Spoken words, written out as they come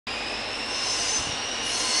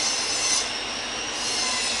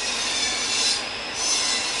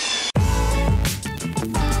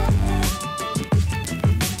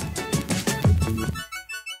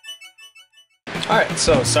Alright,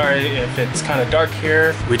 so sorry if it's kind of dark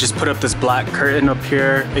here. We just put up this black curtain up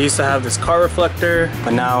here. I used to have this car reflector,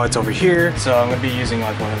 but now it's over here. So I'm gonna be using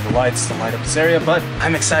like one of the lights to light up this area, but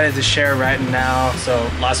I'm excited to share right now. So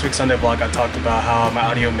last week's Sunday vlog, I talked about how my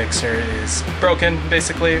audio mixer is broken,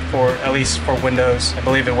 basically, for at least for Windows. I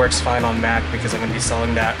believe it works fine on Mac because I'm gonna be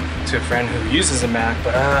selling that to a friend who uses a Mac,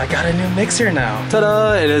 but I got a new mixer now.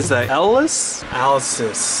 Ta-da! It is a Alesis,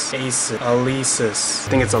 Alesis. I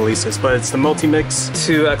think it's Alesis, but it's the multi-mix,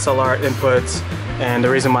 2 XLR inputs, and the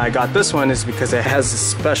reason why I got this one is because it has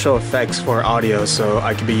special effects for audio, so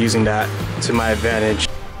I could be using that to my advantage.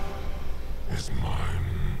 It's mine.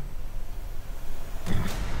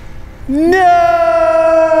 No!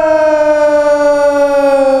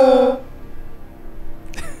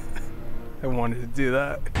 I wanted to do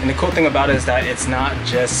that. And the cool thing about it is that it's not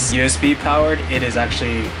just USB powered, it is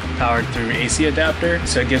actually powered through AC adapter,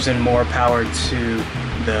 so it gives in more power to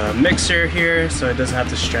the mixer here, so it doesn't have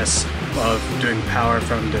to stress of doing power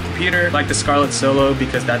from the computer like the Scarlett Solo,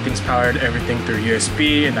 because that thing's powered everything through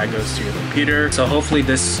USB and that goes to your computer. So hopefully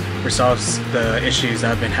this resolves the issues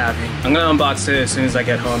that I've been having. I'm gonna unbox it as soon as I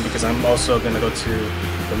get home because I'm also gonna go to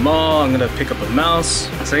the mall. I'm gonna pick up a mouse.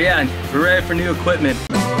 So yeah, we're ready for new equipment.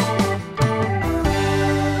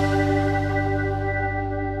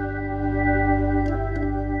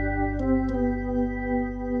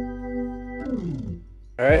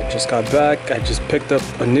 Alright, just got back. I just picked up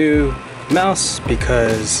a new mouse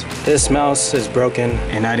because this mouse is broken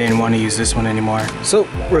and I didn't want to use this one anymore. So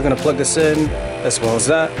we're gonna plug this in as well as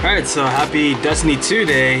that. Alright, so happy Destiny 2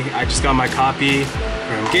 day. I just got my copy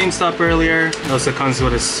from GameStop earlier. It also comes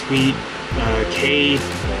with a sweet Cade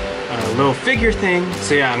little figure thing.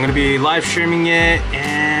 So yeah, I'm gonna be live streaming it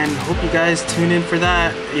and hope you guys tune in for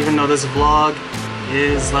that. Even though this vlog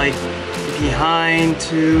is like behind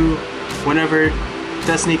to whenever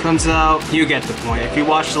Destiny comes out, you get the point. If you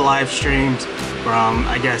watch the live streams from,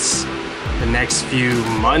 I guess, the next few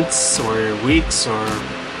months or weeks or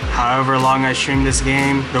however long I stream this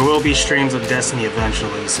game, there will be streams of Destiny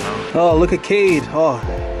eventually, so. Oh, look at Cade. Oh,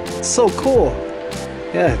 it's so cool.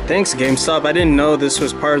 Yeah, thanks GameStop. I didn't know this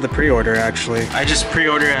was part of the pre-order actually. I just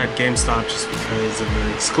pre-ordered at GameStop just because of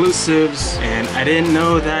the exclusives, and I didn't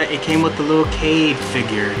know that it came with the little Cade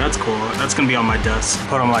figure. That's cool. That's gonna be on my desk.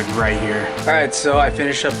 Put them like right here. Alright, so I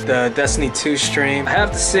finished up the Destiny 2 stream. I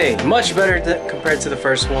have to say, much better compared to the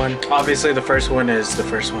first one. Obviously the first one is the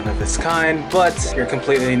first one of its kind, but if you're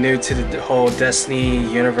completely new to the whole Destiny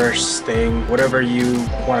universe thing, whatever you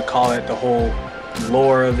want to call it, the whole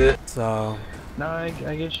lore of it. So no, I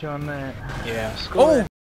get you on that. yeah. Oh!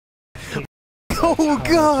 Oh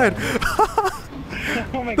god!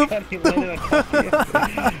 Oh my god, he lit it.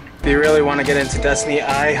 If you really want to get into Destiny,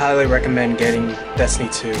 I highly recommend getting Destiny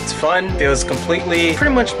 2. It's fun, feels completely,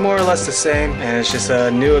 pretty much more or less the same, and it's just a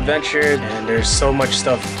new adventure, and there's so much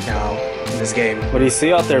stuff now in this game. What do you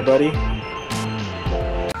see out there, buddy?